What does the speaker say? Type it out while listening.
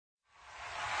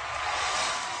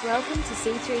Welcome to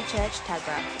C3 Church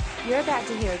Tuggerah. You're about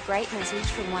to hear a great message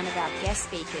from one of our guest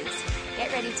speakers.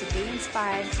 Get ready to be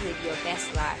inspired to live your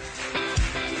best life.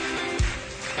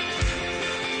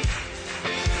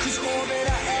 'Cause all that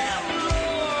I am,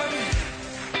 Lord,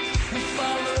 will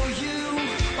follow you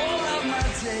all of my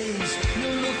days. No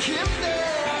looking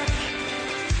back,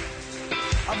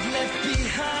 I've left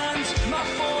behind my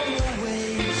former ways.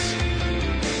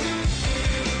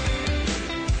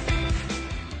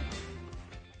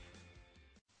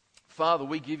 Father,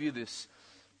 we give you this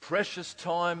precious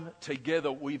time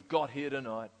together we've got here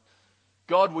tonight.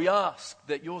 God, we ask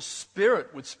that your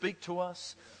Spirit would speak to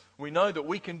us. We know that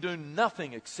we can do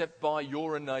nothing except by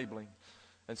your enabling.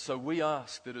 And so we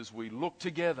ask that as we look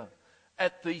together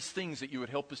at these things, that you would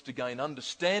help us to gain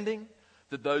understanding,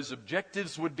 that those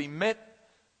objectives would be met,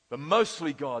 but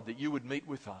mostly, God, that you would meet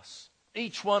with us.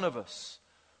 Each one of us,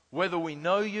 whether we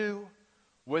know you,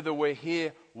 whether we're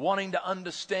here wanting to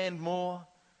understand more,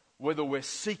 whether we're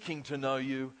seeking to know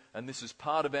you, and this is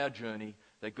part of our journey,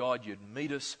 that God, you'd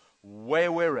meet us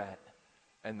where we're at,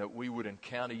 and that we would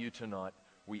encounter you tonight.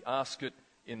 We ask it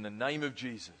in the name of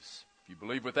Jesus. If you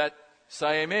believe with that,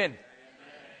 say amen.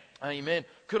 Amen. Amen.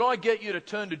 Could I get you to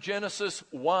turn to Genesis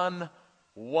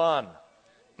 1:1?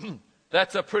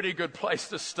 That's a pretty good place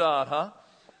to start, huh?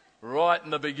 Right in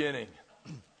the beginning.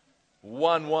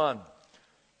 1:1.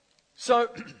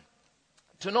 So,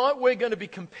 tonight we're going to be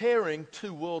comparing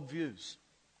two worldviews.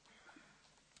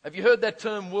 Have you heard that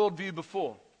term worldview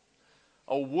before?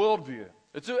 A worldview.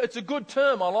 It's a good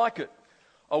term, I like it.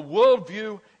 A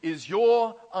worldview is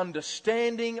your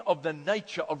understanding of the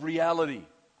nature of reality.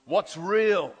 What's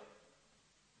real?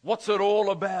 What's it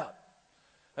all about?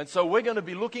 And so we're going to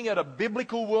be looking at a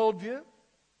biblical worldview,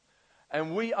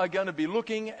 and we are going to be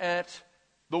looking at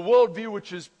the worldview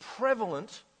which is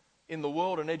prevalent in the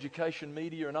world and education,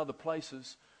 media and other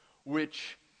places,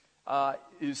 which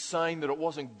is saying that it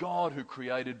wasn't God who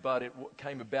created, but it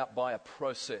came about by a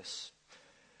process.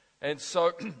 And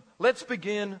so let's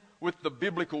begin with the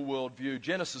biblical worldview,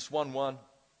 Genesis 1:1.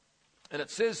 And it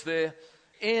says there,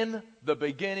 in the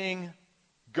beginning,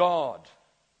 God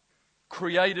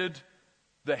created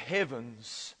the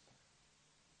heavens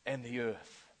and the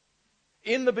earth.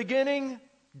 In the beginning,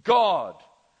 God.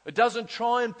 It doesn't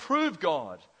try and prove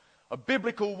God. A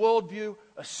biblical worldview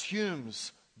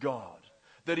assumes God,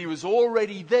 that he was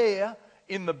already there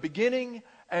in the beginning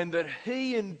and that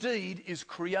he indeed is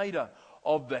creator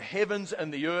of the heavens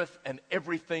and the earth and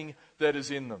everything that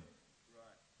is in them. Right.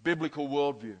 Biblical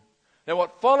worldview. Now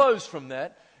what follows from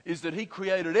that is that he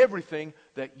created everything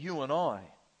that you and I,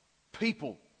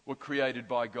 people, were created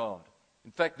by God.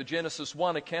 In fact, the Genesis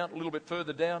 1 account, a little bit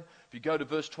further down, if you go to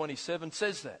verse 27,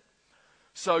 says that.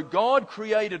 So God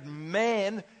created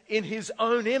man in his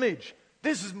own image.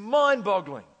 This is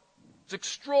mind-boggling. It's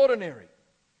extraordinary.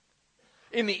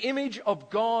 In the image of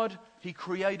God, he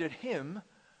created him,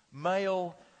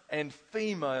 male and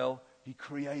female, he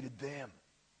created them.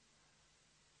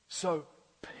 So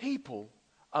people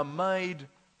are made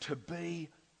to be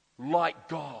like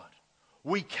God.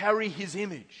 We carry his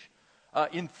image.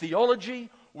 In theology,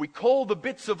 we call the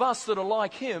bits of us that are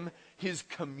like him his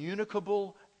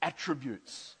communicable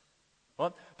attributes.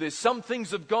 Right? There's some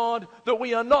things of God that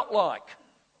we are not like.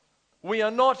 We are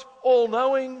not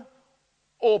all-knowing,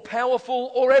 or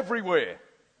powerful, or everywhere.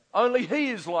 Only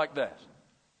he is like that.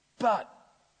 But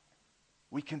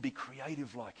we can be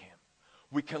creative like him.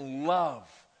 We can love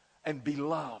and be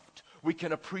loved. We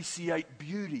can appreciate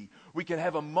beauty. We can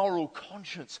have a moral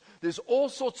conscience. There's all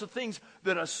sorts of things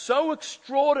that are so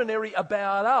extraordinary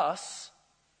about us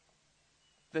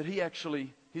that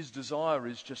his desire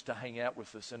is just to hang out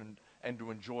with us and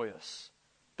to enjoy us.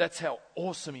 That's how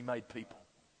awesome he made people.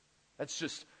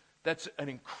 That's an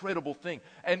incredible thing.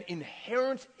 And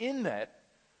inherent in that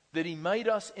he made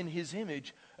us in his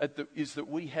image is that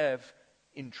we have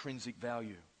intrinsic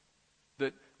value.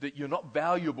 That you're not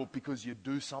valuable because you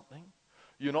do something.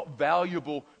 You're not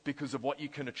valuable because of what you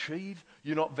can achieve.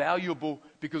 You're not valuable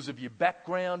because of your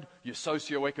background, your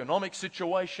socioeconomic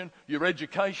situation, your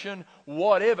education,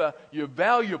 whatever. You're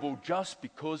valuable just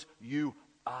because you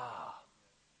are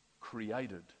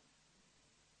created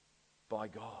by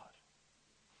God.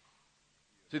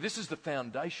 See, this is the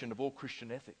foundation of all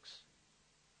Christian ethics,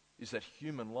 is that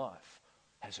human life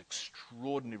has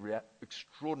extraordinary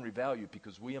value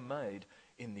because we are made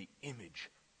in the image,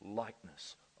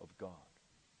 likeness of God.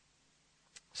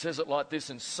 It says it like this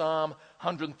in Psalm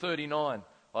 139.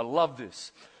 I love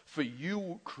this. For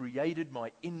you created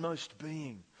my inmost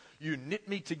being. You knit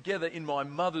me together in my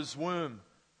mother's womb.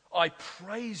 I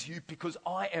praise you because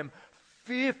I am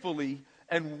fearfully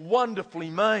and wonderfully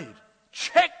made.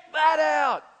 Check that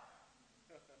out.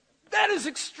 That is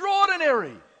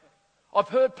extraordinary. I've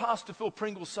heard Pastor Phil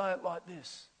Pringle say it like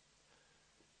this.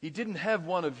 He didn't have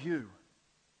one of you,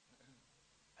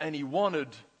 and he wanted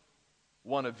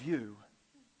one of you,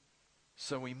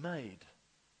 so he made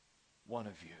one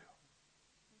of you.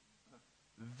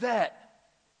 That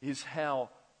is how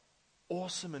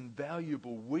awesome and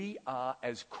valuable we are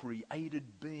as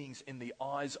created beings in the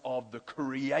eyes of the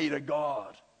Creator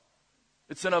God.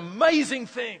 It's an amazing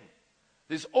thing.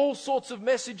 There's all sorts of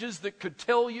messages that could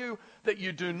tell you that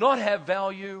you do not have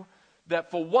value, that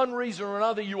for one reason or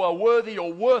another you are worthy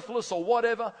or worthless or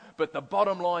whatever, but the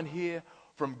bottom line here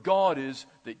from God is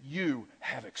that you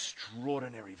have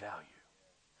extraordinary value.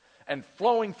 And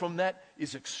flowing from that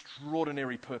is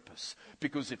extraordinary purpose.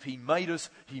 Because if He made us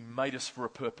for a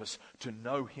purpose, to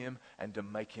know Him and to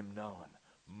make Him known.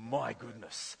 My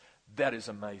goodness, that is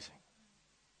amazing.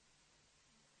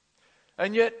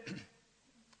 And yet,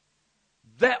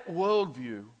 that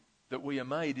worldview that we are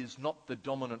made is not the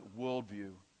dominant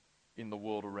worldview in the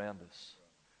world around us.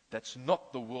 That's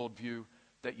not the worldview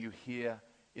that you hear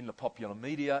in the popular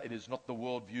media. It is not the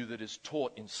worldview that is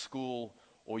taught in school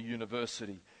or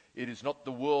university. It is not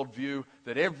the worldview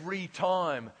that every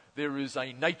time there is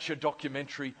a nature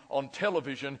documentary on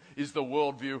television is the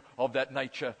worldview of that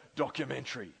nature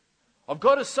documentary. I've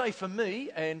got to say, for me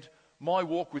and my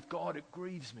walk with God, it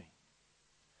grieves me.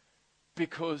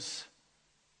 Because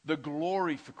the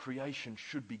glory for creation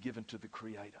should be given to the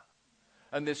Creator.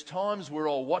 And there's times where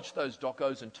I'll watch those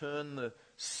docos and turn the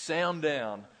sound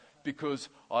down because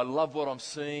I love what I'm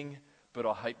seeing, but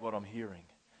I hate what I'm hearing.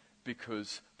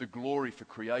 Because the glory for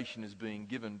creation is being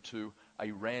given to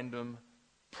a random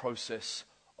process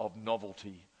of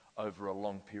novelty over a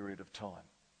long period of time.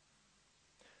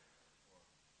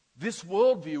 This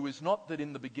worldview is not that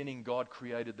in the beginning God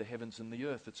created the heavens and the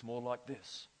earth. It's more like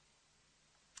this.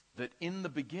 That in the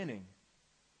beginning,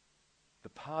 the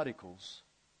particles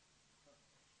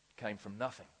came from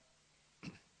nothing.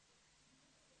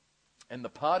 And the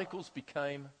particles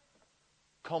became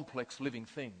complex living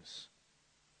things.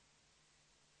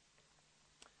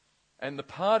 And the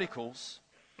particles,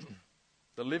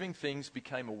 the living things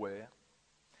became aware,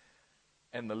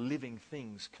 and the living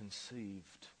things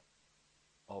conceived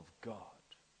of God.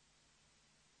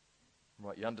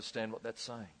 Right, you understand what that's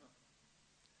saying?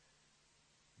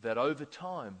 That over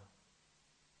time,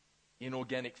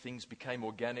 inorganic things became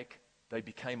organic, they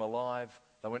became alive,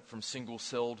 they went from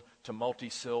single-celled to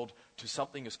multi-celled to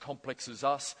something as complex as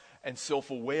us and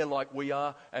self-aware like we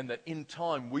are, and that in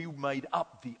time we made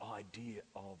up the idea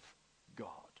of God.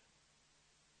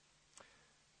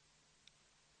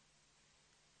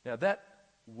 Now that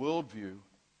worldview,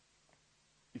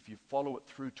 if you follow it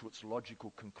through to its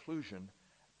logical conclusion,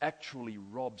 actually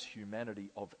robs humanity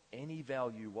of any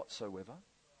value whatsoever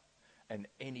and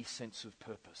any sense of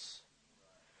purpose.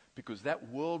 Because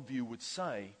that worldview would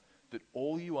say that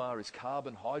all you are is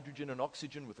carbon, hydrogen and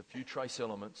oxygen with a few trace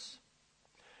elements,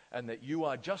 and that you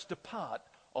are just a part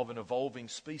of an evolving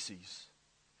species.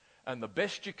 And the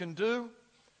best you can do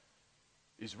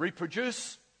is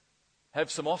reproduce, have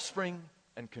some offspring,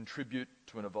 and contribute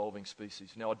to an evolving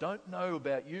species. Now, I don't know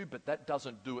about you, but that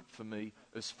doesn't do it for me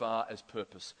as far as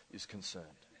purpose is concerned.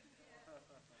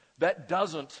 That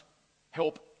doesn't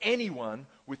help anyone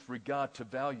with regard to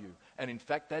value. And in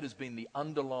fact, that has been the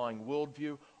underlying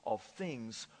worldview of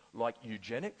things like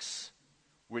eugenics,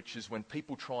 which is when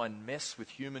people try and mess with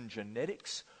human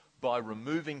genetics by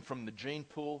removing from the gene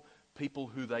pool people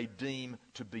who they deem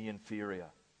to be inferior,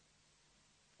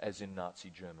 as in Nazi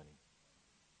Germany.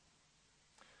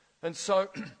 And so,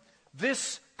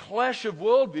 this clash of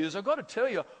worldviews, I've got to tell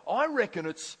you, I reckon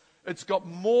it's got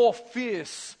more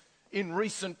fierce in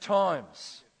recent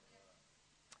times.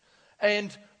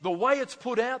 And the way it's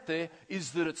put out there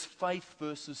is that it's faith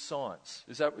versus science.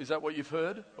 Is that what you've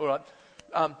heard? All right.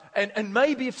 And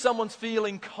maybe if someone's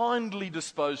feeling kindly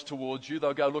disposed towards you,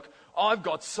 they'll go, look, I've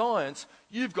got science,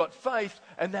 you've got faith,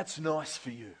 and that's nice for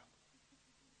you.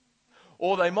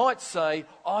 Or they might say,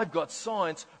 I've got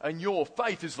science, and your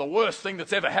faith is the worst thing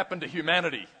that's ever happened to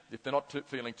humanity, if they're not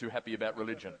feeling too happy about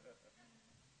religion.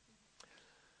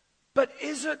 But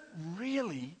is it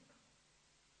really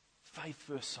faith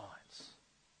versus science?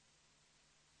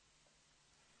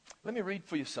 Let me read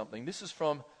for you something. This is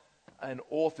from an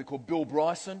author called Bill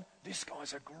Bryson. This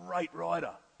guy's a great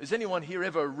writer. Has anyone here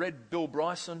ever read Bill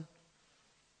Bryson?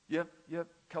 Yep, a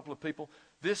couple of people.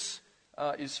 This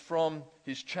is from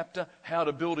his chapter, How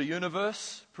to Build a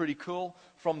Universe. Pretty cool.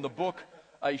 From the book,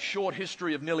 A Short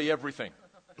History of Nearly Everything.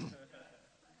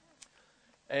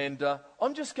 And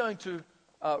I'm just going to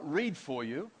read for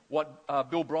you what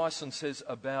Bill Bryson says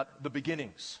about the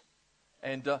beginnings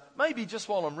And maybe just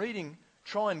while I'm reading,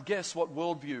 try and guess what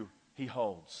worldview he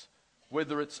holds.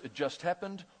 Whether it just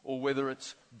happened or whether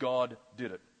it's God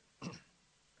did it.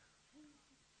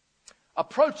 A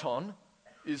proton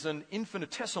is an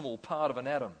infinitesimal part of an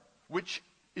atom, which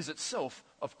is itself,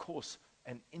 of course,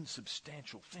 an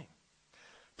insubstantial thing.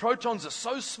 Protons are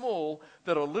so small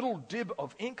that a little dib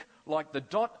of ink, like the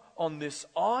dot on this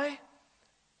eye,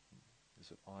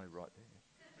 is it eye right there,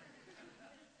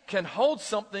 can hold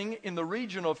something in the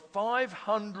region of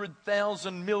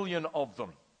 500,000 million of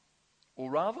them,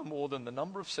 or rather more than the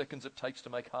number of seconds it takes to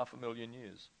make 500,000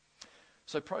 years.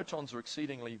 So protons are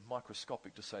exceedingly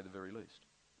microscopic, to say the very least.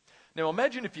 Now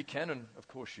imagine, if you can, and of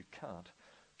course you can't,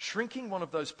 shrinking one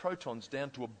of those protons down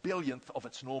to a billionth of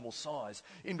its normal size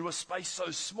into a space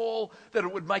so small that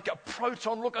it would make a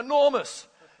proton look enormous.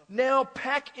 Now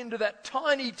pack into that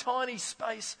tiny, tiny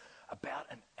space about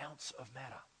an ounce of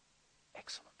matter.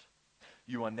 Excellent.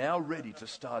 You are now ready to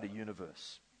start a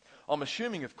universe. I'm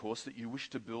assuming, of course, that you wish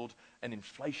to build an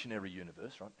inflationary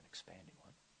universe, right? An expanding one.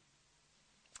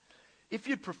 If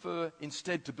you'd prefer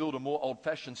instead to build a more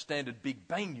old-fashioned standard Big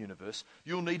Bang universe,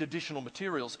 you'll need additional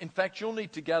materials. In fact, you'll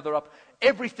need to gather up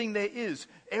everything there is,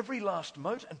 every last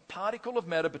mote and particle of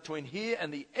matter between here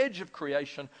and the edge of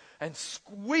creation, and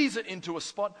squeeze it into a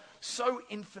spot so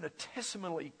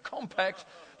infinitesimally compact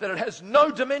that it has no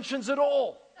dimensions at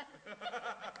all.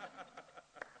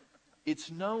 It's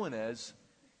known as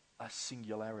a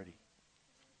singularity.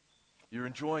 You're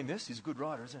enjoying this? He's a good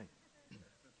writer, isn't he?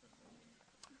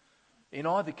 In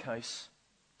either case,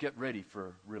 get ready for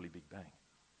a really big bang.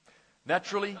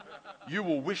 Naturally, you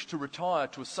will wish to retire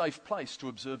to a safe place to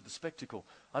observe the spectacle.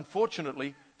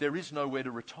 Unfortunately, there is nowhere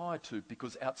to retire to,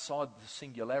 because outside the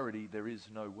singularity, there is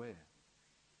nowhere.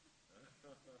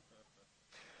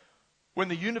 When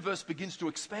the universe begins to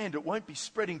expand, it won't be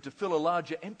spreading to fill a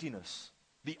larger emptiness.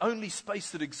 The only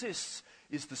space that exists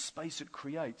is the space it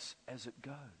creates as it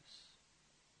goes.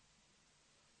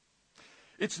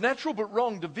 It's natural but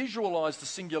wrong to visualize the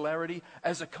singularity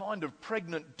as a kind of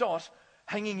pregnant dot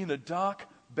hanging in a dark,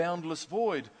 boundless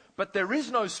void. But there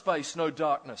is no space, no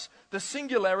darkness. The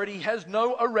singularity has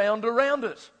no around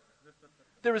it.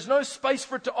 There is no space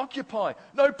for it to occupy,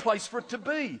 no place for it to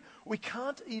be. We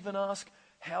can't even ask,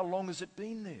 how long has it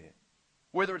been there?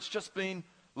 Whether it's just been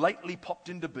lately popped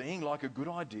into being like a good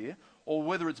idea, or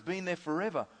whether it's been there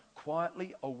forever,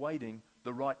 quietly awaiting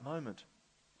the right moment.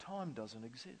 Time doesn't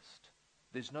exist.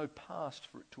 There's no past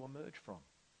for it to emerge from.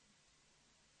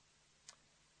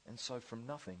 And so from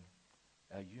nothing,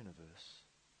 our universe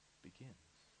begins.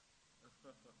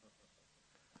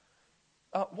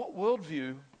 What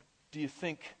worldview do you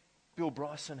think Bill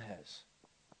Bryson has?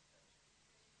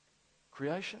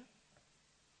 Creation?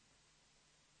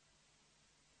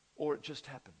 Or it just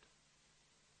happened?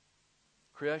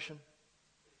 Creation?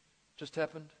 Just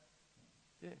happened?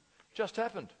 Yeah, just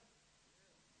happened.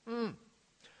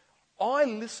 I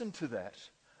listen to that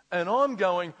and I'm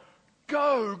going,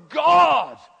 go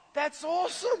God! That's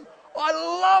awesome! I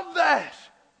love that!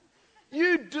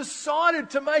 You decided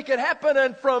to make it happen,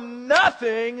 and from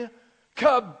nothing,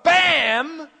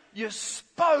 kabam, you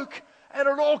spoke and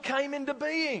it all came into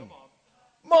being.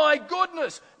 My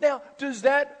goodness! Now, does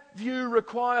that view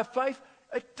require faith?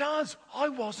 It does. I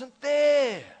wasn't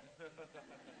there.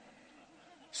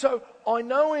 So I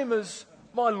know him as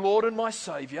my Lord and my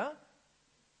Saviour.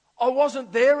 I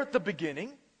wasn't there at the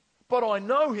beginning, but I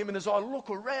know him, and as I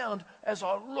look around, as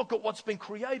I look at what's been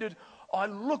created, I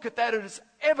look at that as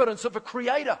evidence of a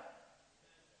creator.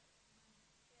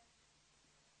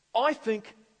 I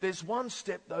think there's one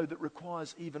step, though, that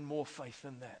requires even more faith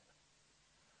than that.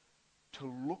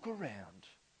 To look around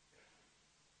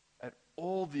at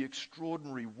all the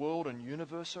extraordinary world and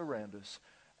universe around us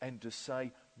and to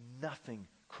say nothing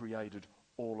created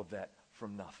all of that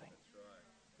from nothing.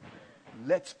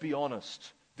 Let's be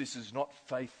honest, this is not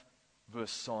faith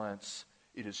versus science.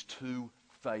 It is two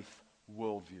faith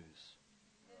worldviews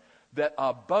that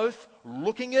are both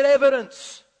looking at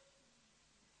evidence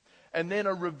and then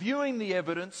are reviewing the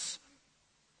evidence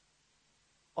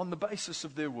on the basis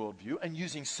of their worldview and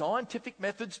using scientific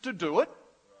methods to do it.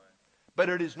 But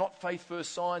it is not faith versus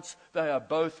science. They are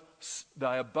both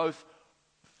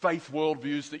faith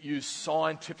worldviews that use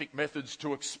scientific methods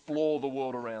to explore the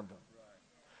world around them.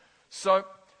 So,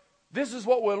 this is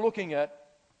what we're looking at.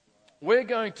 We're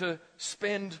going to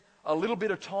spend a little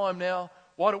bit of time now.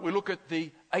 Why don't we look at the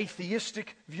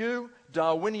atheistic view,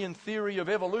 Darwinian theory of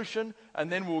evolution, and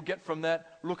then we'll get from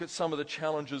that, look at some of the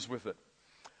challenges with it.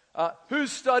 Who's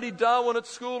studied Darwin at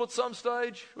school at some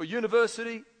stage, or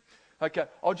university? Okay,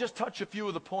 I'll just touch a few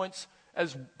of the points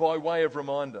as by way of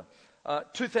reminder.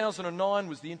 2009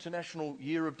 was the International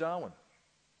Year of Darwin.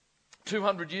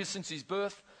 200 years since his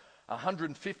birth,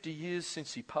 150 years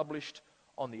since he published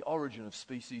On the Origin of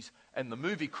Species, and the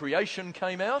movie Creation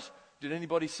came out. Did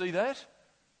anybody see that?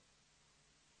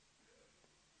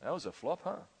 That was a flop,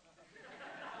 huh?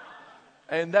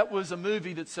 And that was a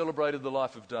movie that celebrated the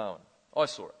life of Darwin. I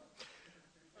saw it.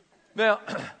 Now,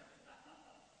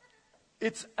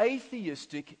 it's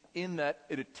atheistic in that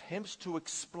it attempts to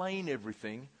explain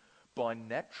everything by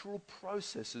natural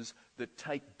processes that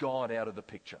take God out of the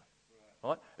picture.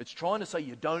 Right? It's trying to say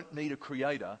you don't need a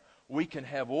creator. We can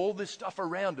have all this stuff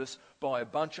around us by a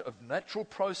bunch of natural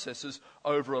processes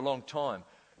over a long time.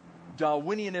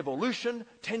 Darwinian evolution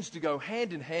tends to go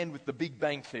hand in hand with the Big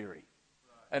Bang theory.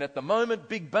 And at the moment,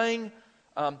 Big Bang,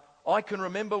 I can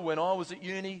remember when I was at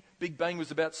uni, Big Bang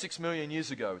was about 6 million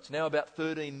years ago. It's now about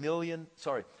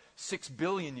 6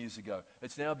 billion years ago.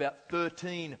 It's now about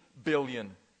 13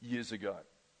 billion years ago.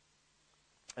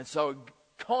 And so it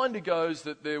kind of goes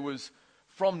that there was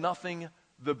from nothing,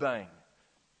 the bang.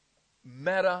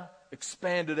 Matter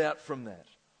expanded out from that.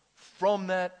 From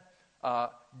that,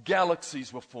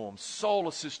 galaxies were formed,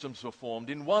 solar systems were formed.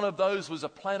 In one of those was a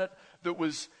planet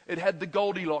it had the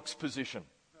Goldilocks position.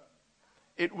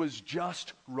 It was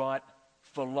just right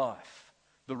for life.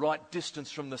 The right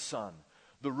distance from the sun,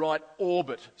 the right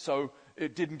orbit, so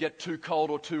it didn't get too cold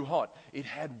or too hot. It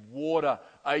had water,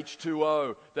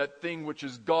 H2O, that thing which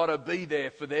has got to be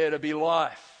there for there to be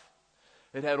life.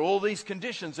 It had all these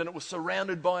conditions, and it was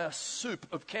surrounded by a soup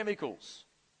of chemicals.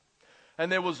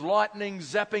 And there was lightning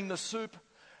zapping the soup,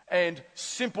 and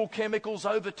simple chemicals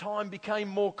over time became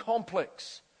more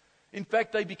complex. In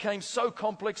fact, they became so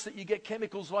complex that you get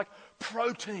chemicals like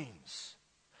proteins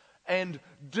and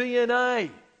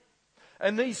DNA.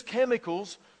 And these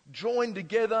chemicals joined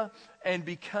together and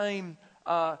became,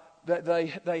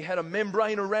 they had a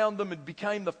membrane around them. It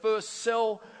became the first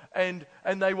cell, and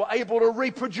they were able to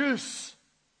reproduce.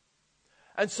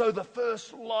 And so the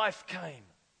first life came.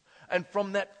 And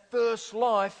from that first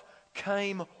life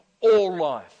came all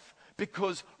life.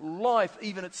 Because life,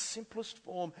 even its simplest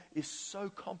form, is so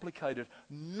complicated.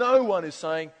 No one is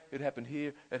saying, it happened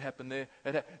here, it happened there.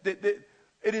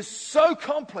 It is so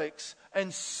complex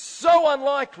and so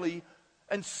unlikely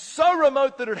and so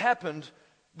remote that it happened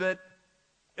that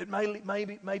it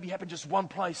maybe happened just one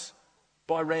place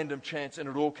by random chance, and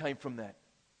it all came from that.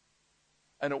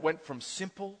 And it went from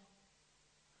simple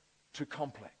to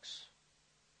complex.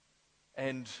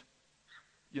 And,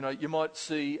 you might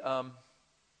see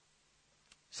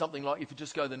something like, if you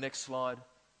just go to the next slide.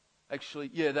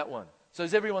 Actually, yeah, that one. So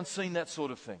has everyone seen that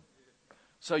sort of thing?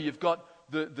 So you've got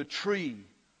the tree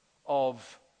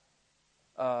of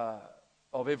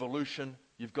evolution.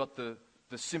 You've got the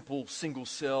simple single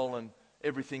cell, and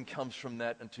everything comes from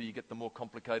that until you get the more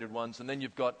complicated ones. And then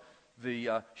you've got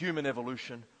the human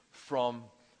evolution from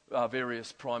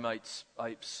various primates,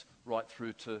 apes, right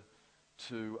through to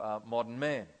modern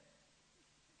man.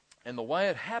 And the way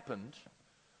it happened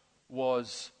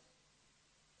was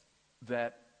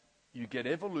that you get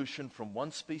evolution from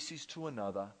one species to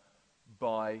another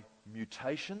by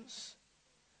mutations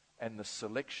and the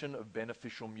selection of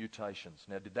beneficial mutations.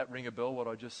 Now, did that ring a bell, what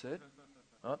I just said?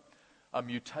 Right? A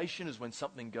mutation is when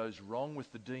something goes wrong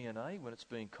with the DNA, when it's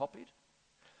being copied.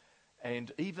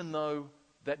 And even though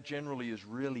that generally is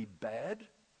really bad,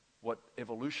 what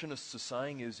evolutionists are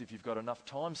saying is if you've got enough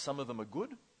time, some of them are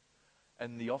good,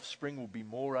 and the offspring will be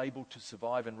more able to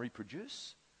survive and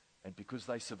reproduce. And because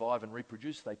they survive and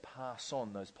reproduce, they pass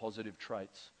on those positive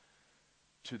traits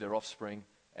to their offspring.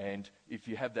 And if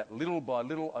you have that little by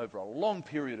little over a long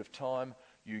period of time,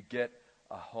 you get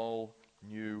a whole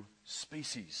new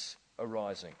species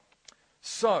arising.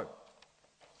 So,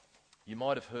 you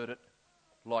might have heard it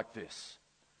like this.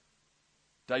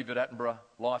 David Attenborough,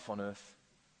 Life on Earth.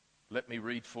 Let me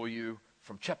read for you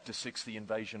from chapter 6, The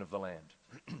Invasion of the Land.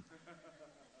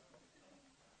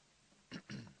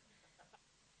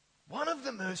 One of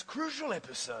the most crucial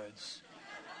episodes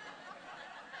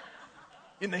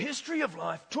in the history of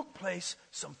life took place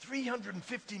some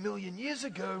 350 million years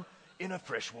ago in a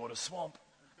freshwater swamp.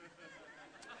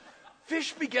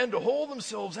 Fish began to haul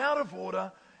themselves out of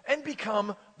water and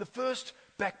become the first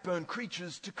backbone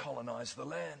creatures to colonize the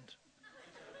land.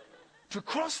 To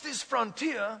cross this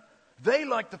frontier, they,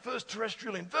 like the first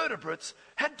terrestrial invertebrates,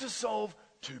 had to solve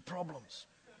two problems.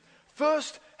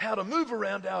 First, how to move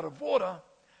around out of water,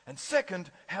 and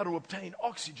second, how to obtain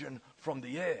oxygen from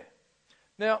the air.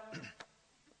 Now,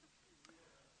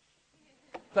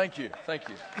 thank you.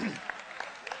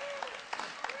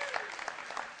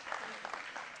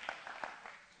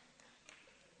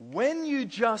 When you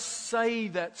just say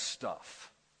that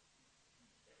stuff,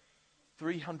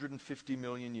 350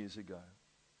 million years ago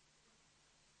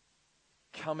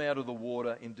come out of the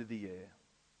water into the air.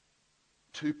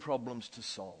 Two problems to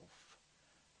solve.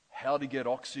 How to get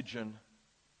oxygen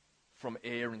from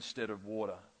air instead of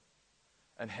water,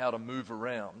 and how to move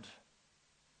around.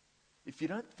 If you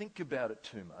don't think about it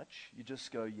too much, you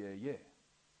just go, yeah.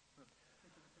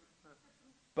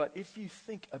 But if you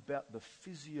think about the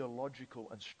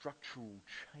physiological and structural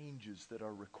changes that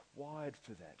are required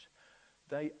for that,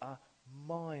 they are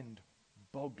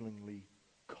mind-bogglingly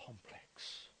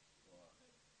complex.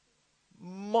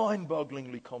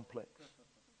 Mind-bogglingly complex.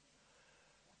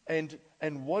 And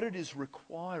what it is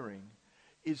requiring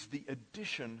is the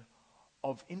addition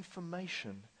of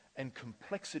information and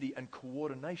complexity and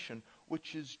coordination,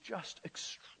 which is just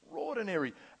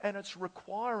extraordinary. And it's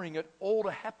requiring it all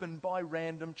to happen by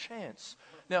random chance.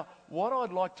 Now, what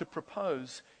I'd like to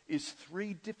propose is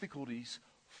 3 difficulties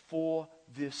for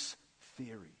this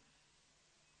theory.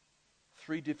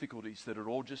 3 difficulties that had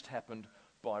all just happened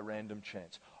by random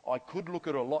chance. I could look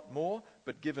at a lot more,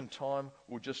 but given time,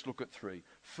 we'll just look at 3.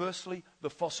 Firstly, the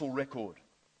fossil record.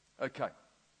 Okay.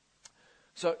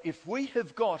 So if we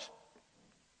have got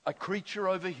a creature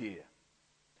over here,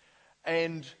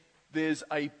 and there's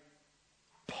a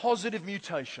positive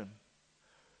mutation,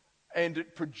 and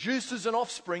it produces an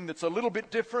offspring that's a little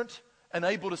bit different and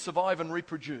able to survive and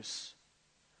reproduce,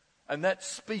 and that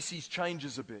species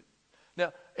changes a bit.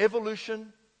 Now,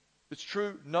 evolution, it's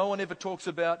true, no one ever talks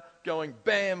about going,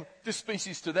 bam, this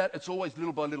species to that. It's always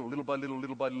little by little, little by little,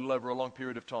 little by little over a long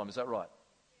period of time. Is that right?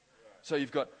 So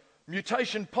you've got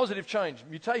mutation, positive change,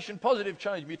 mutation, positive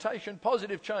change, mutation,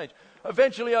 positive change.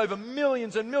 Eventually, over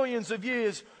millions and millions of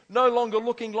years, no longer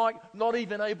looking like, not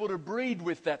even able to breed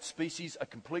with that species, a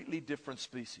completely different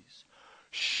species.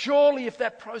 Surely if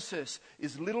that process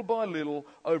is little by little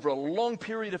over a long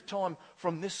period of time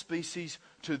from this species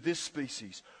to this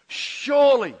species,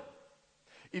 surely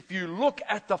if you look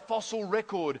at the fossil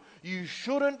record, you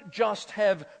shouldn't just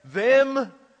have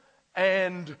them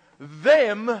and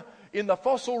them. In the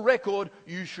fossil record,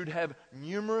 you should have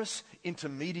numerous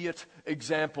intermediate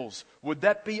examples. Would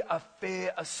that be a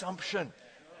fair assumption?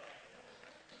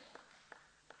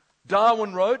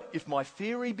 Darwin wrote, if my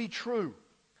theory be true,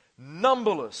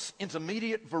 numberless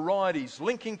intermediate varieties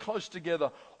linking close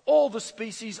together, all the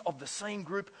species of the same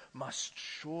group must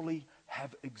surely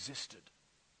have existed.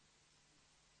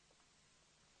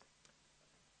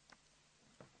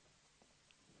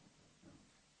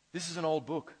 This is an old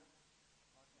book.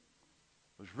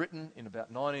 It was written in about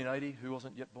 1980. Who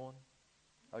wasn't yet born?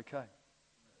 Okay.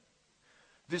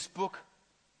 This book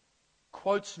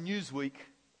quotes Newsweek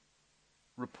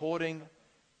reporting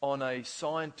on a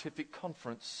scientific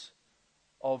conference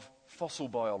of fossil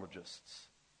biologists,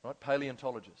 right?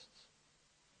 Paleontologists.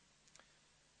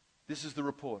 This is the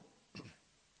report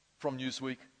from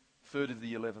Newsweek, 3rd of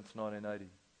the 11th, 1980.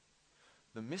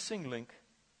 The missing link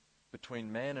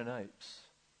between man and apes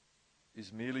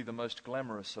is merely the most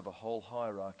glamorous of a whole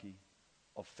hierarchy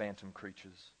of phantom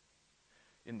creatures.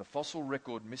 In the fossil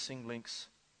record, missing links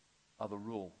are the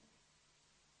rule.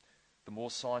 The more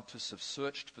scientists have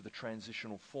searched for the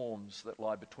transitional forms that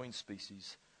lie between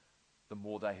species, the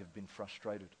more they have been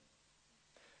frustrated.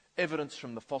 Evidence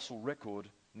from the fossil record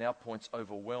now points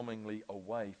overwhelmingly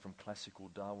away from classical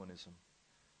Darwinism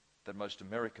that most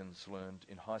Americans learned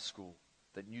in high school,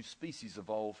 that new species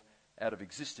evolve out of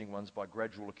existing ones by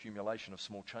gradual accumulation of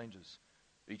small changes,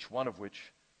 each one of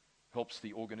which helps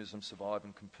the organism survive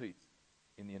and compete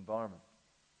in the environment.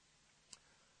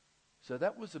 So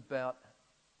that was about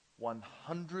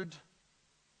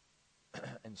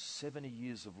 170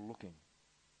 years of looking.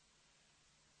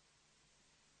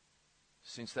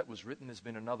 Since that was written, there's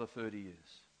been another 30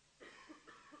 years.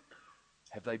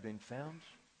 Have they been found?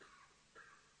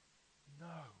 No.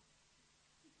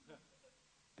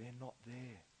 They're not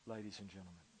there, ladies and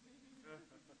gentlemen.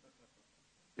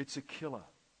 It's a killer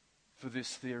for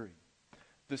this theory.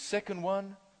 The second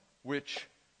one, which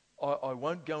I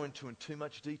won't go into in too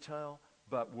much detail,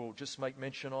 but we'll just make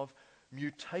mention of,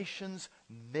 mutations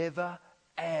never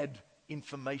add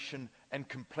information and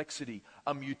complexity.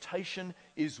 A mutation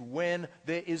is when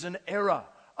there is an error,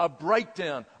 a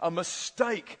breakdown, a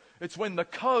mistake. It's when the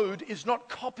code is not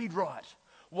copied right.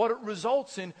 What it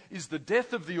results in is the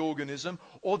death of the organism,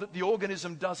 or that the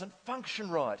organism doesn't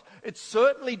function right. It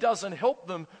certainly doesn't help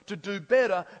them to do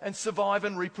better and survive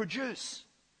and reproduce.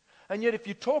 And yet if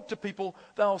you talk to people,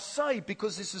 they'll say,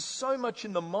 because this is so much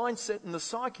in the mindset and the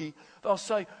psyche, they'll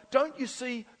say, don't you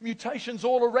see mutations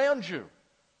all around you?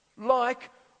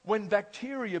 Like when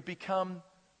bacteria become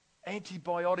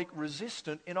antibiotic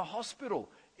resistant in a hospital.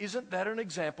 Isn't that an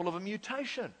example of a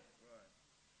mutation?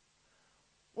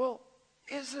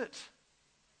 is it?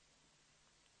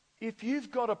 If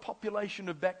you've got a population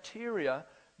of bacteria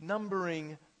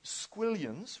numbering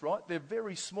squillions, right? They're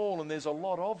very small and there's a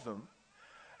lot of them,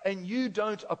 and you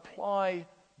don't apply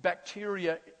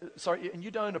antibiotic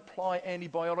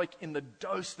in the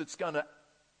dose that's going to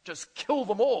just kill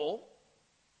them all,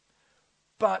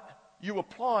 but you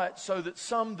apply it so that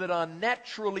some that are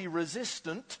naturally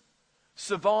resistant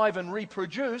survive and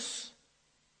reproduce,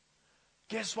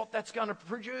 guess what that's going to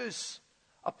produce?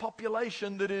 A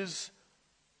population that is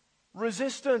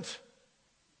resistant.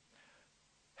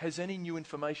 Has any new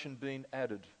information been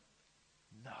added?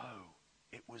 No,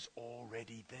 it was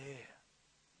already there.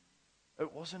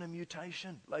 It wasn't a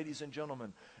mutation, ladies and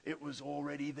gentlemen. It was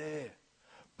already there.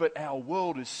 But our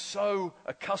world is so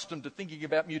accustomed to thinking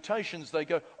about mutations, they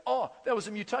go, oh, that was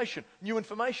a mutation, new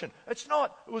information. It's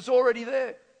not, it was already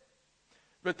there.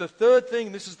 But the third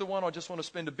thing, this is the one I just want to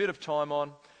spend a bit of time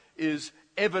on, is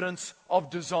evidence of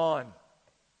design.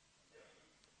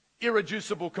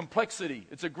 Irreducible complexity.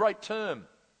 It's a great term.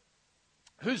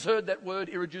 Who's heard that word,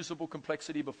 irreducible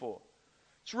complexity, before?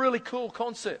 It's a really cool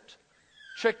concept.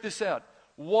 Check this out.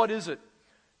 What is it?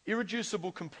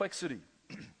 Irreducible complexity.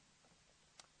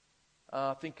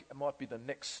 I think it might be the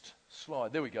next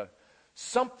slide. There we go.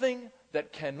 Something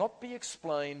that cannot be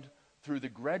explained through the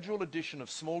gradual addition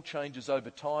of small changes over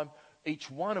time,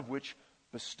 each one of which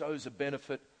bestows a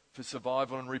benefit for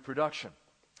survival and reproduction.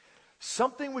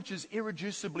 Something which is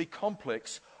irreducibly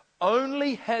complex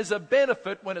only has a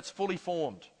benefit when it's fully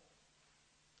formed.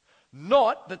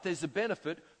 Not that there's a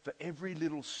benefit for every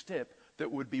little step that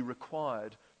would be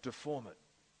required to form it.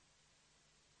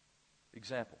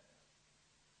 Example.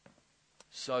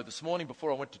 So this morning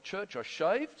before I went to church, I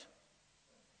shaved.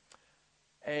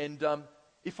 And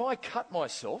if I cut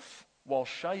myself while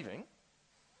shaving,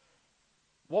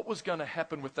 what was going to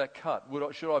happen with that cut?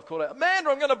 Should I have called out, Amanda,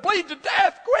 I'm going to bleed to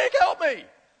death, quick, help me?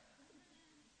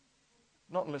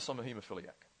 Not unless I'm a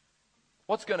haemophiliac.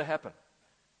 What's going to happen?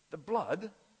 The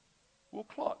blood will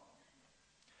clot.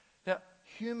 Now,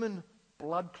 human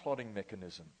blood clotting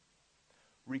mechanism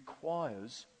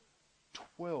requires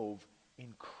 12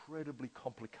 incredibly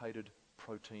complicated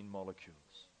protein molecules.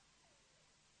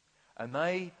 And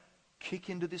they kick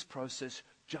into this process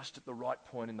just at the right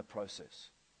point in the process.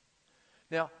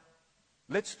 Now,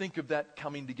 let's think of that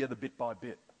coming together bit by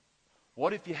bit.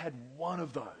 What if you had one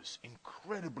of those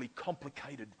incredibly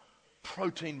complicated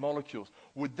protein molecules?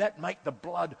 Would that make the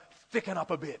blood thicken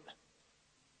up a bit?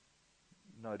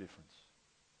 No difference.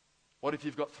 What if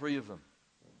you've got 3 of them?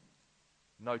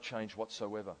 No change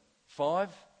whatsoever. 5?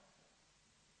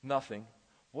 Nothing.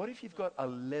 What if you've got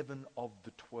 11 of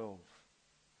the 12?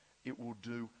 It will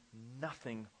do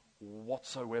nothing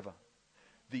whatsoever.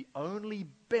 The only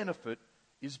benefit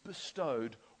is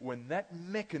bestowed when that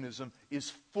mechanism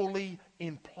is fully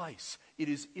in place. It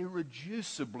is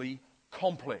irreducibly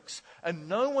complex. And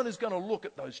no one is going to look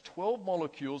at those 12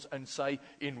 molecules and say,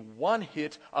 in one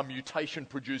hit, a mutation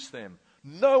produced them.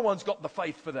 No one's got the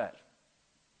faith for that.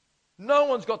 No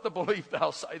one's got the belief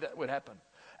they'll say that would happen.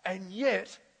 And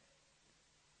yet,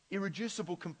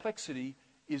 irreducible complexity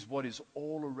is what is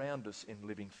all around us in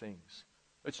living things.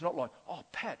 It's not like, oh,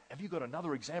 Pat, have you got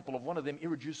another example of one of them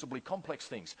irreducibly complex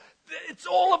things? It's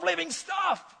all of living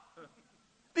stuff.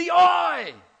 The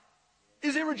eye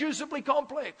is irreducibly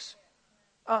complex.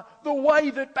 The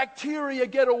way that bacteria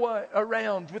get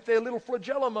around with their little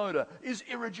flagella motor is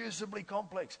irreducibly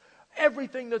complex.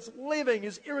 Everything that's living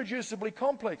is irreducibly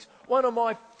complex. One of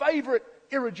my favorite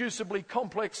irreducibly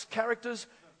complex characters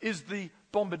is the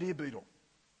bombardier beetle.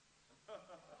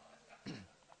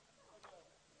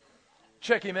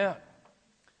 Check him out.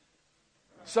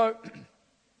 So,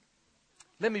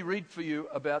 let me read for you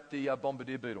about the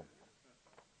bombardier beetle.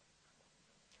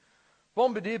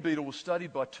 Bombardier beetle was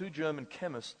studied by 2 German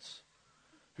chemists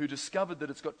who discovered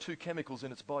that it's got 2 chemicals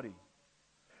in its body,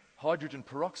 hydrogen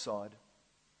peroxide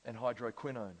and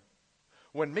hydroquinone.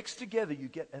 When mixed together, you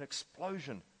get an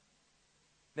explosion.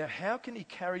 Now, how can he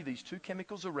carry these 2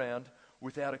 chemicals around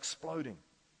without exploding?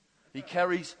 He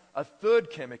carries a 3rd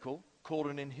chemical called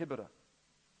an inhibitor.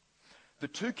 The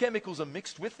 2 chemicals are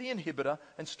mixed with the inhibitor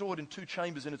and stored in 2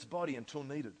 chambers in its body until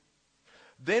needed.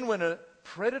 Then when a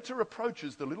predator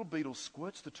approaches, the little beetle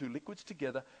squirts the 2 liquids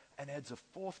together and adds a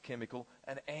 4th chemical,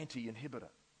 an anti-inhibitor.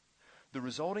 The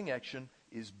resulting action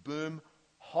is boom,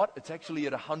 hot. It's actually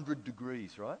at 100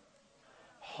 degrees, right?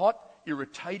 Hot,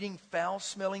 irritating,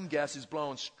 foul-smelling gas is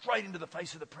blown straight into the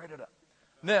face of the predator.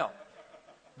 Now,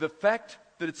 the fact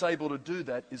that it's able to do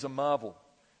that is a marvel.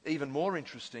 Even more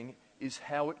interesting is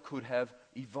how it could have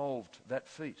evolved that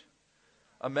feat.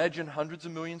 Imagine hundreds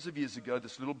of millions of years ago,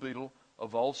 this little beetle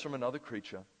evolves from another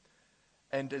creature,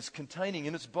 and is containing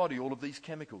in its body all of these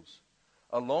chemicals.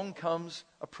 Along comes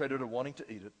a predator wanting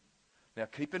to eat it. Now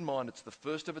keep in mind, it's the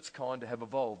first of its kind to have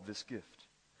evolved this gift.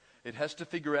 It has to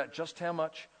figure out just how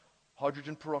much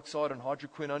hydrogen peroxide and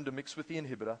hydroquinone to mix with the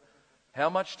inhibitor, how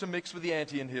much to mix with the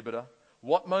anti-inhibitor,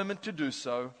 what moment to do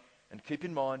so, and keep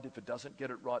in mind, if it doesn't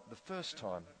get it right the first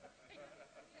time,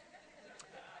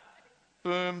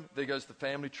 boom, there goes the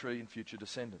family tree and future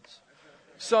descendants.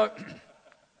 So,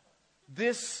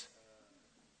 this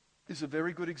is a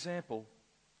very good example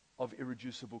of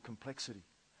irreducible complexity.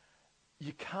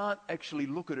 You can't actually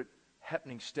look at it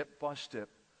happening step by step,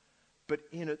 but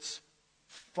in its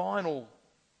final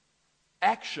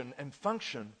action and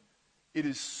function, it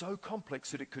is so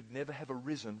complex that it could never have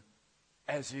arisen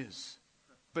as is.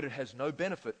 But it has no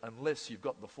benefit unless you've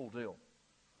got the full deal.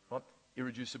 Right?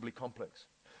 Irreducibly complex.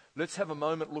 Let's have a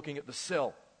moment looking at the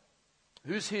cell.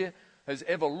 Who's here has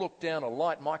ever looked down a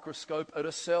light microscope at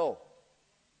a cell?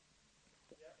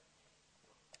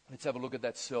 Let's have a look at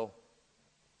that cell.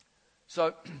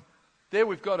 So, there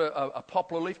we've got a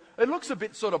poplar leaf. It looks a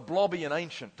bit sort of blobby and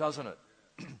ancient, doesn't it?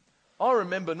 I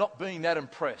remember not being that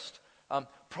impressed.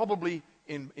 Probably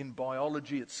in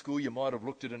biology at school you might have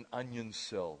looked at an onion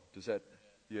cell. Does that?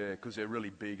 Yeah, because they're really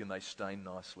big and they stain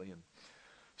nicely. And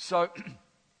so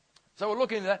we're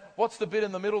looking at that. What's the bit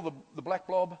in the middle, the black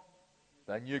blob?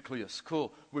 The nucleus.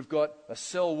 Cool. We've got a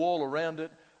cell wall around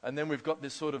it, and then we've got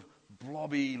this sort of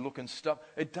blobby looking stuff.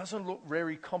 It doesn't look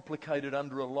very complicated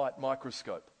under a light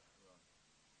microscope.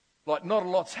 Like not a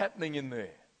lot's happening in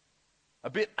there. A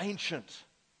bit ancient.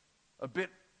 A bit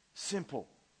simple.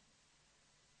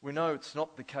 We know it's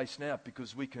not the case now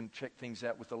because we can check things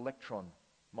out with electron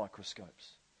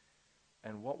microscopes.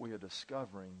 And what we are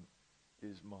discovering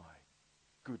is, my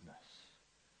goodness,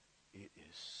 it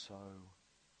is so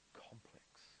complex.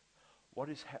 What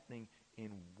is happening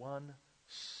in one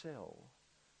cell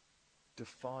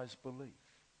defies belief.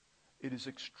 It is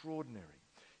extraordinary.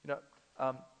 You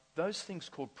know, those things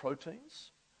called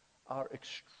proteins are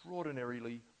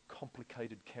extraordinarily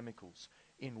complicated chemicals.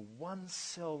 In one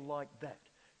cell like that,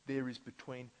 there is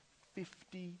between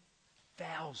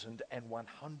 50,000 and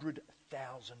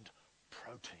 100,000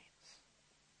 proteins.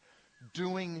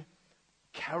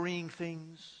 Carrying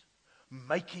things,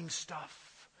 making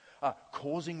stuff,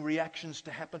 causing reactions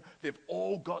to happen. They've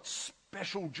all got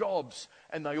special jobs,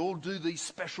 and they all do these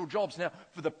special jobs. Now,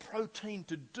 for the protein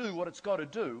to do what it's got to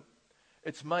do,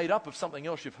 it's made up of something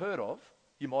else you've heard of.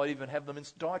 You might even have them in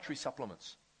dietary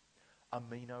supplements.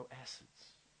 Amino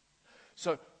acids.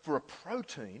 So, for a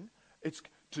protein, it's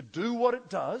to do what it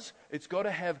does, it's got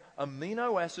to have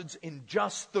amino acids in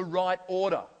just the right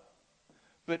order.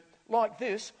 But like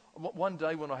this, one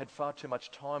day when I had far too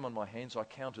much time on my hands, I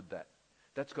counted that.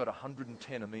 That's got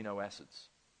 110 amino acids.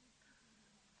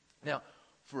 Now,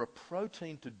 for a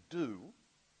protein to do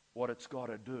what it's got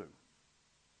to do,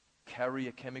 carry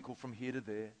a chemical from here to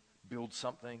there, build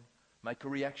something, make a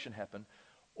reaction happen,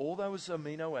 all those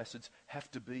amino acids have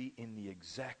to be in the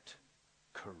exact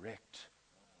correct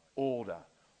order.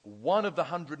 One of the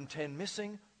 110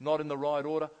 missing, not in the right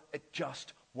order, it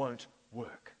just won't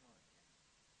work.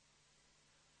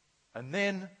 And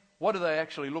then, what do they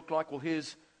actually look like? Well,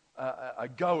 here's a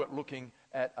go at looking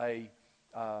at a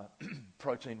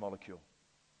protein molecule.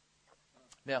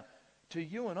 Now, to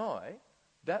you and I,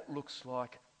 that looks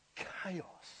like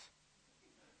chaos.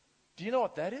 Do you know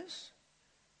what that is?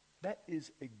 That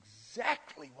is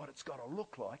exactly what it's got to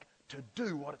look like to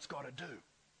do what it's got to do.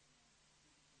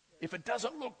 If it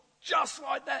doesn't look just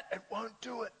like that, it won't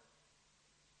do it.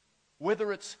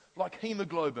 Whether it's like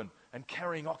hemoglobin and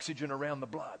carrying oxygen around the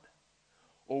blood,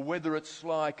 or whether it's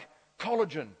like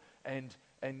collagen and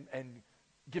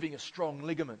giving us strong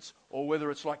ligaments, or whether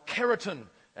it's like keratin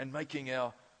and making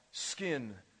our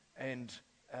skin and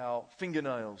our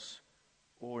fingernails,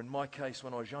 or in my case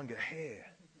when I was younger, hair.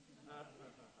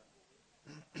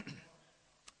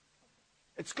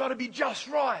 It's got to be just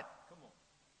right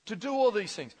to do all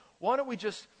these things. Why don't we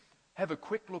just have a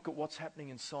quick look at what's happening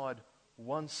inside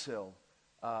one cell?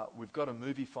 We've got a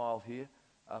movie file here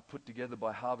put together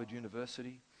by Harvard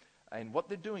University. And what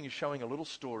they're doing is showing a little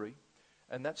story.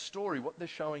 And that story, what they're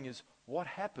showing is what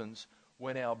happens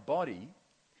when our body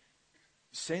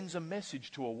sends a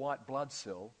message to a white blood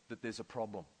cell that there's a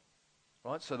problem.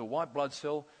 Right? So the white blood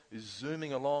cell is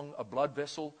zooming along a blood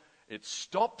vessel. It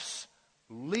stops,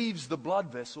 leaves the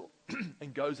blood vessel,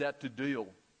 and goes out to deal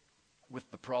with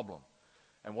the problem.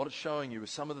 And what it's showing you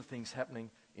is some of the things happening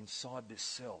inside this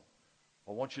cell.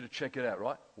 I want you to check it out,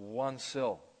 right? One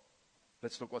cell.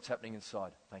 Let's look what's happening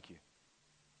inside. Thank you.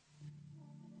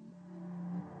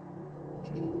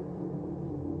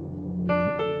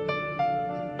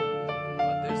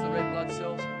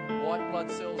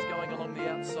 blood cells going along the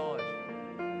outside.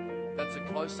 That's a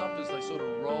close-up as they sort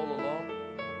of roll along.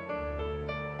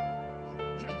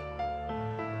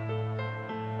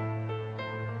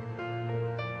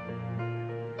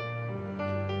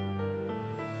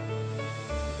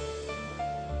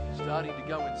 Starting to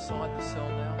go inside the cell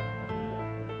now.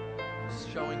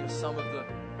 Showing us some of the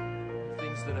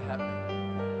things that are happening.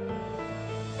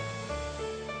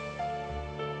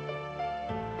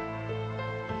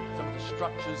 Some of the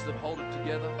structures that hold it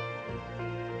together.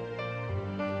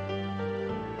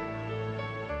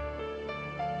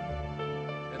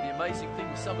 Now the amazing thing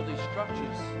with some of these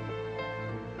structures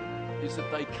is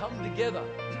that they come together,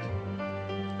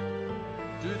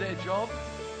 do their job,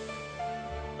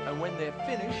 and when they're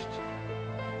finished,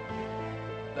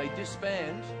 they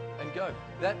disband and go.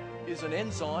 That is an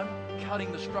enzyme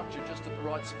cutting the structure just at the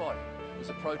right spot. There's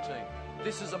a protein.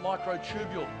 This is a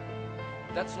microtubule.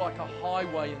 That's like a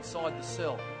highway inside the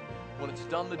cell. When it's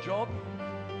done the job,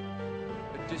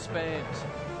 it disbands.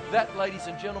 That, ladies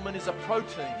and gentlemen, is a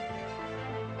protein.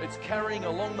 It's carrying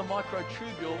along the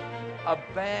microtubule a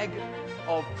bag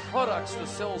of products the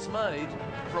cell's made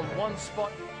from one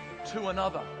spot to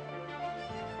another.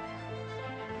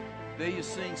 There you're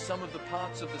seeing some of the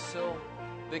parts of the cell.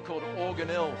 They're called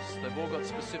organelles. They've all got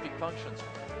specific functions.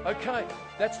 Okay,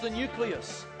 that's the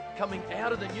nucleus. Coming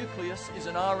out of the nucleus is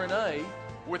an RNA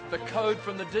with the code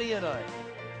from the DNA.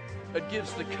 It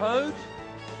gives the code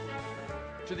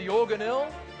to the organelle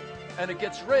and it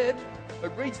gets read.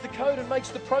 It reads the code and makes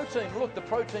the protein. Look, the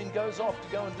protein goes off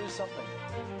to go and do something.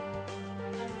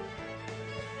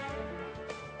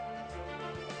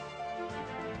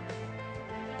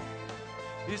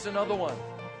 Here's another one.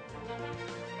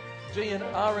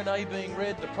 RNA being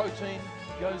read, the protein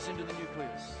goes into the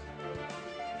nucleus.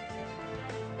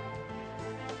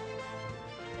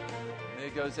 There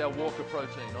goes our Walker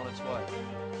protein on its way.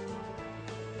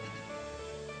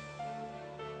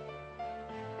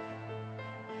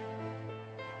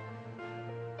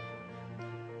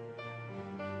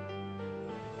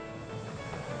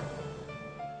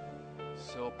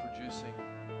 Cell producing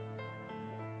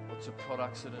lots of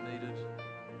products that are needed.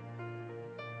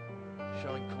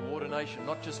 Showing coordination,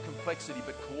 not just complexity,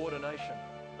 but coordination.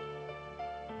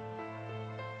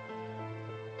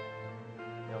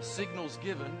 Now, signals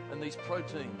given, and these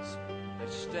proteins, they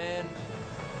stand.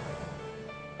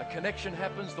 A connection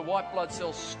happens, the white blood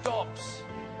cell stops,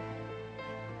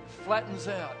 flattens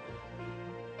out,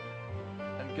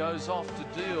 and goes off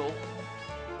to deal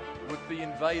with the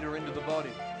invader into the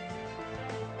body.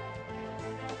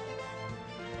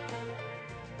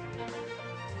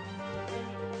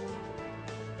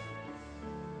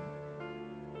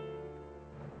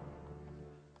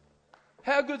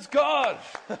 How good's God?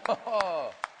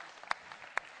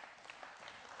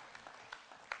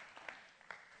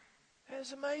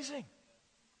 That's amazing.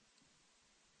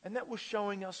 And that was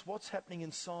showing us what's happening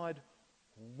inside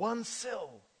one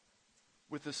cell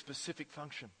with a specific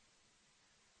function.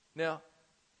 Now,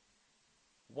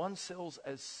 one cell's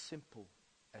as simple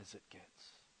as it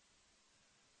gets.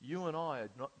 You and I are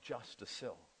not just a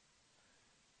cell.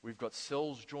 We've got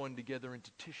cells joined together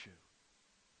into tissue.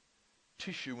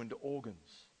 Tissue into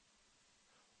organs,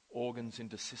 organs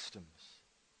into systems,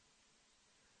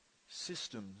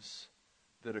 systems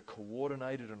that are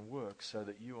coordinated and work so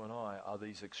that you and I are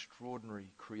these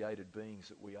extraordinary created beings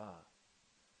that we are.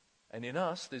 And in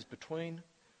us, there's between,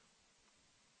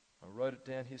 I wrote it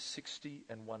down here, 60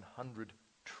 and 100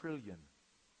 trillion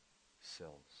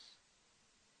cells.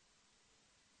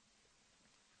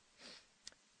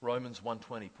 Romans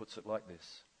 1:20 puts it like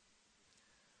this.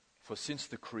 For since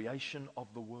the creation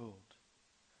of the world,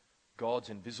 God's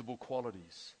invisible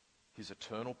qualities, his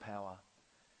eternal power,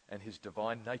 and his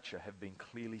divine nature have been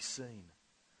clearly seen,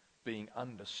 being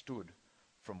understood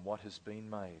from what has been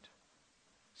made,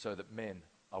 so that men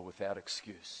are without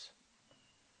excuse.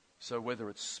 So whether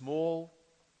it's small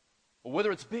or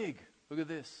whether it's big, look at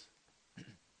this.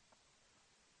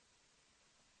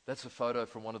 That's a photo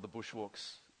from one of the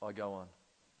bushwalks I go on.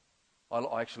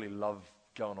 I actually love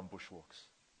going on bushwalks.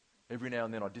 Every now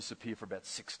and then I disappear for about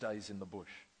 6 days in the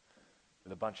bush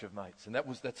with a bunch of mates. And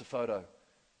that's a photo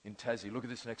in Tassie. Look at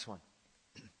this next one.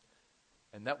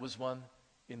 And that was one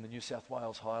in the New South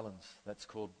Wales Highlands. That's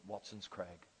called Watson's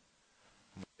Crag.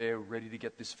 They're ready to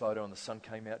get this photo and the sun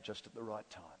came out just at the right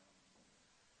time.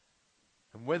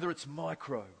 And whether it's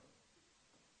micro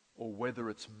or whether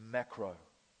it's macro,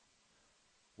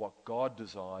 what God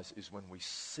desires is when we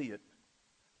see it,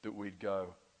 that we'd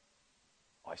go,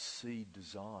 I see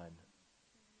design.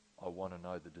 I want to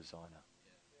know the designer.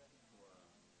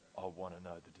 I want to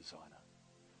know the designer.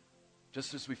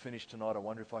 Just as we finish tonight, I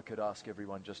wonder if I could ask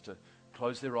everyone just to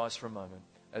close their eyes for a moment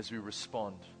as we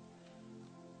respond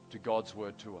to God's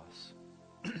word to us.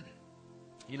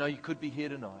 You know, you could be here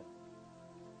tonight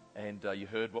and you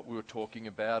heard what we were talking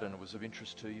about and it was of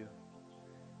interest to you.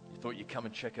 You thought you'd come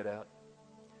and check it out.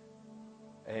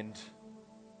 And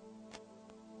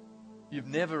you've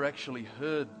never actually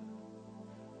heard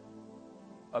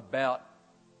about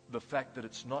the fact that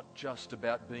it's not just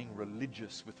about being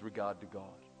religious with regard to God.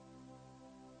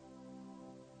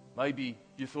 Maybe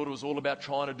you thought it was all about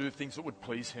trying to do things that would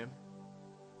please Him,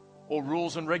 or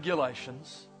rules and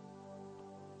regulations.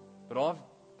 But I've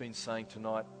been saying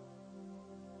tonight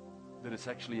that it's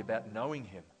actually about knowing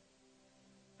Him.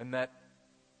 And that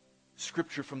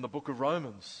scripture from the book of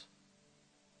Romans,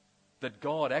 that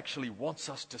God actually wants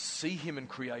us to see Him in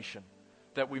creation,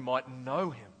 that we might know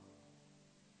Him.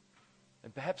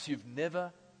 And perhaps you've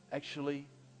never actually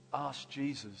asked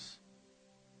Jesus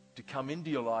to come into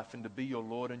your life and to be your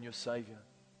Lord and your Savior.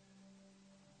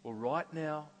 Well, right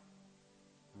now,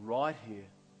 right here,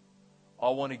 I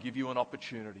want to give you an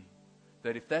opportunity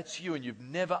that if that's you and you've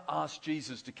never asked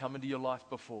Jesus to come into your life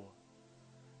before,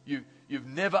 you've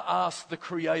never asked the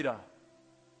Creator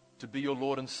to be your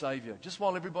Lord and Savior, just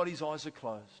while everybody's eyes are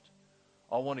closed,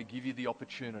 I want to give you the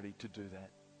opportunity to do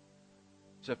that.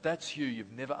 So if that's you,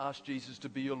 you've never asked Jesus to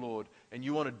be your Lord, and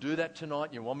you want to do that tonight,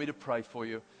 and you want me to pray for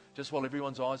you, just while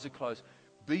everyone's eyes are closed,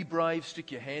 be brave,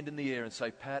 stick your hand in the air and say,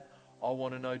 Pat, I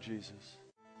want to know Jesus.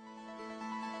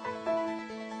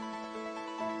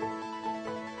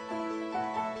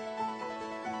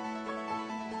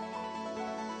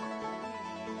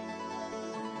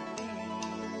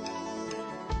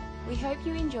 We hope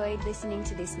you enjoyed listening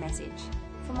to this message.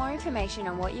 For more information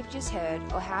on what you've just heard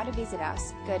or how to visit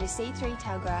us, go to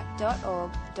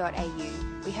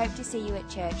c3tuggerah.org.au. We hope to see you at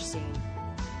church soon.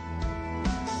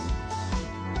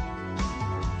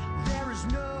 There is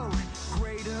no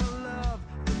greater love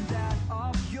than that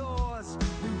of yours.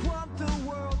 We want the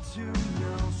world to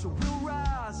know, so we'll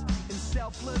rise in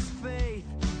selfless faith.